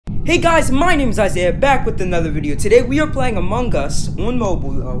Hey guys, my name is Isaiah, back with another video. Today we are playing Among Us on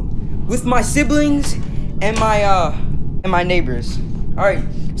mobile with my siblings and my neighbors. Alright,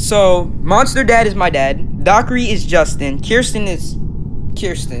 so Monster Dad is my dad, Dockery is Justin, Kirsten is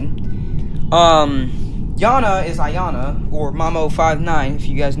Kirsten, Yana is Ayana, or Mamo59 if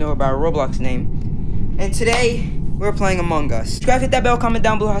you guys know about her Roblox name. And today we're playing Among Us. Subscribe, hit that bell, comment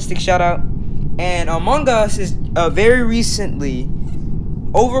down below, hashtag shout out. And Among Us is very recently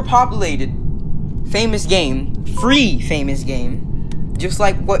overpopulated famous game, free famous game, just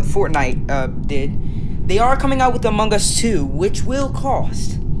like what Fortnite did. They are coming out with Among Us 2, which will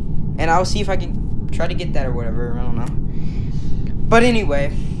cost, and I'll see if I can try to get that or whatever, I don't know. But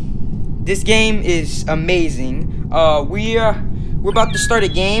anyway, this game is amazing. We're about to start a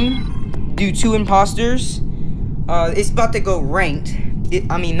game, do 2 imposters. It's about to go ranked.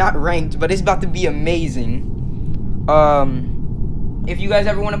 I mean, not ranked, but it's about to be amazing. If you guys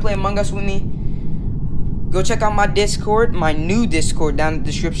ever want to play Among Us with me, go check out my Discord, my new Discord down in the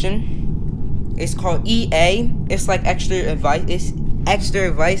description. It's called EA. It's like extra advice. It's extra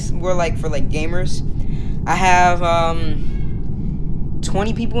advice. We're like for like gamers. I have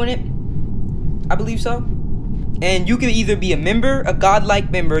 20 people in it, I believe so. And you can either be a member, a godlike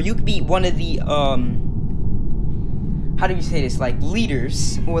member. You could be one of the how do you say this? Like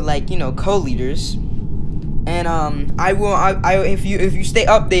leaders, or like, you know, co-leaders. And if you stay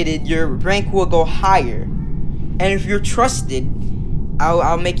updated, your rank will go higher. And if you're trusted,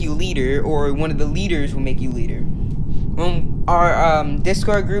 I'll make you leader, or one of the leaders will make you leader. Our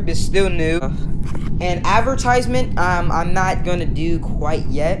Discord group is still new, and advertisement I'm not gonna do quite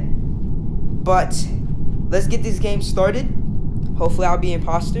yet. But let's get this game started. Hopefully I'll be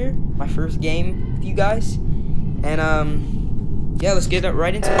imposter, my first game with you guys. And yeah, let's get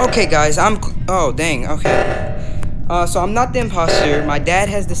right into it. Okay guys, oh dang, okay. So I'm not the imposter. My dad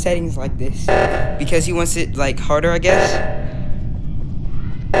has the settings like this because he wants it like harder, I guess.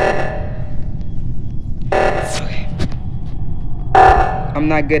 Okay. I'm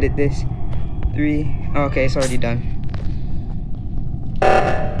not good at this. 3. Okay, it's already done.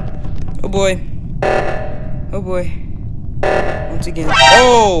 Oh boy. Oh boy. Once again.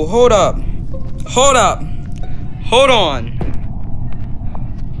 Oh, hold up. Hold up. Hold on.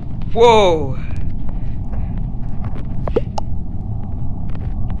 Whoa.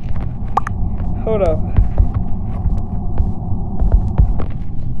 Hold up.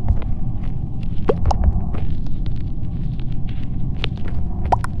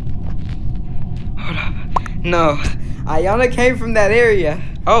 Hold up. No. Ayana came from that area.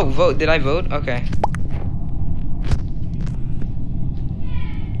 Oh, vote. Did I vote? Okay.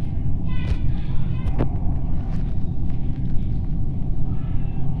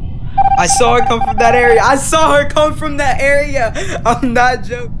 I saw her come from that area. I saw her come from that area. I'm not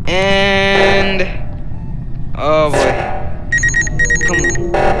joking. And oh boy.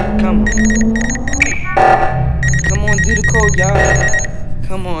 Come on. Come on, do the code, y'all.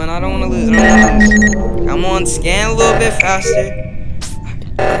 Come on, I don't wanna lose. Come on, scan a little bit faster.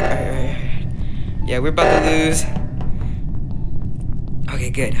 Alright. Yeah, we're about to lose. Okay,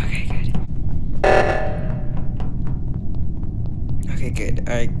 good. Okay, good. Okay, good.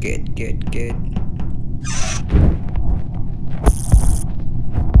 Alright, good.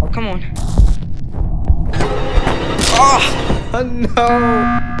 Oh, come on. Oh, no.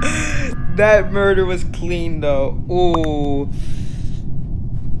 That murder was clean, though. Ooh.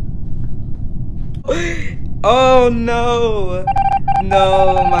 Oh, no.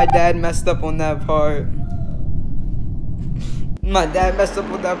 No, my dad messed up on that part.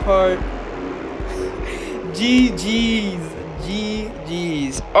 GG's.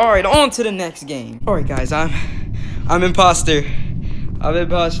 Alright, on to the next game. Alright guys, I'm imposter.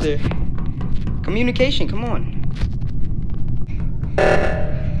 Communication, come on.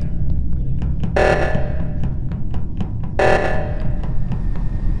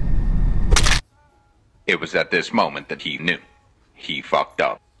 It was at this moment that he knew. He fucked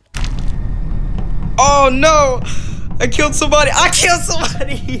up. Oh no! I killed somebody! No,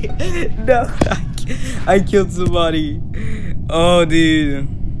 I killed somebody. Oh, dude.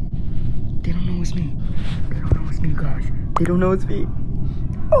 They don't know it's me. Guys. They don't know it's me.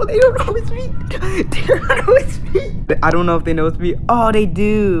 Oh, they don't know it's me. They don't know it's me. I don't know if they know it's me. Oh, they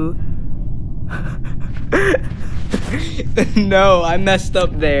do. No, I messed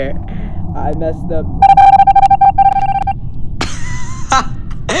up there. I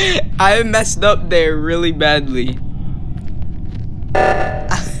messed up there really badly.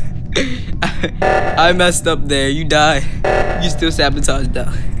 I messed up there. You die. You still sabotaged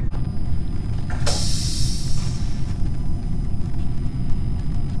though.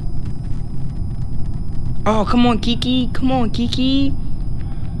 Oh, come on, Kiki. Come on, Kiki.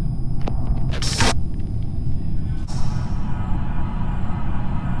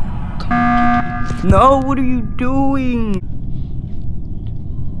 Come on, Kiki. No, what are you doing?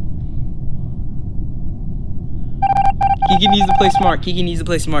 Kiki needs to play smart. Kiki needs to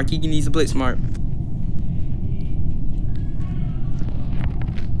play smart. Kiki needs to play smart.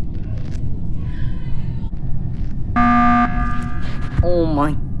 Oh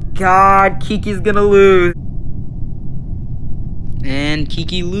my god, Kiki's gonna lose. And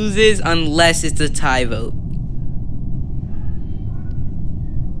Kiki loses unless it's a tie vote.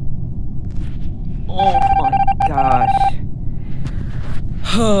 Oh my gosh.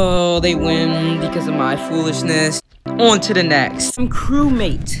 Oh, they win because of my foolishness. On to the next.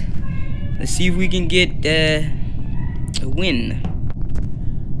 Crewmate. Let's see if we can get a win.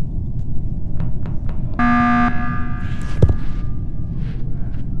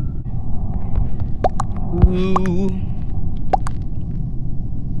 Ooh.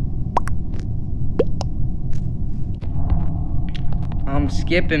 I'm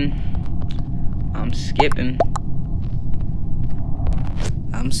skipping.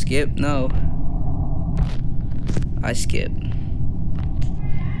 No. I skip.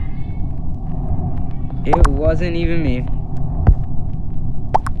 It wasn't even me.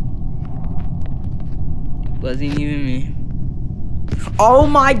 Oh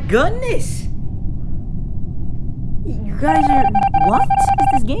my goodness! You guys are... What is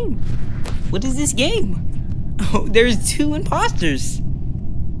this game? What is this game? Oh, there's 2 imposters.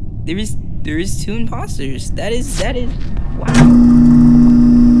 There is 2 imposters. That is... Wow.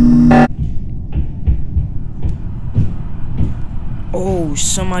 Oh,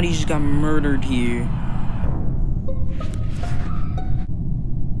 somebody just got murdered here.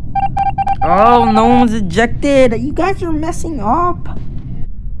 Oh, no one's ejected. You guys are messing up.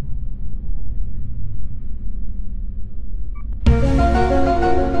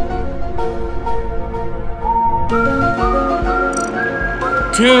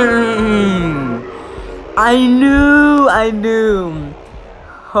 Dang. I knew.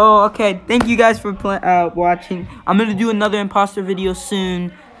 Oh, okay. Thank you guys for watching. I'm gonna do another imposter video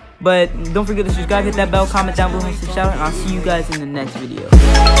soon, but don't forget to subscribe, hit that bell, comment down below, and shout out. And I'll see you guys in the next video.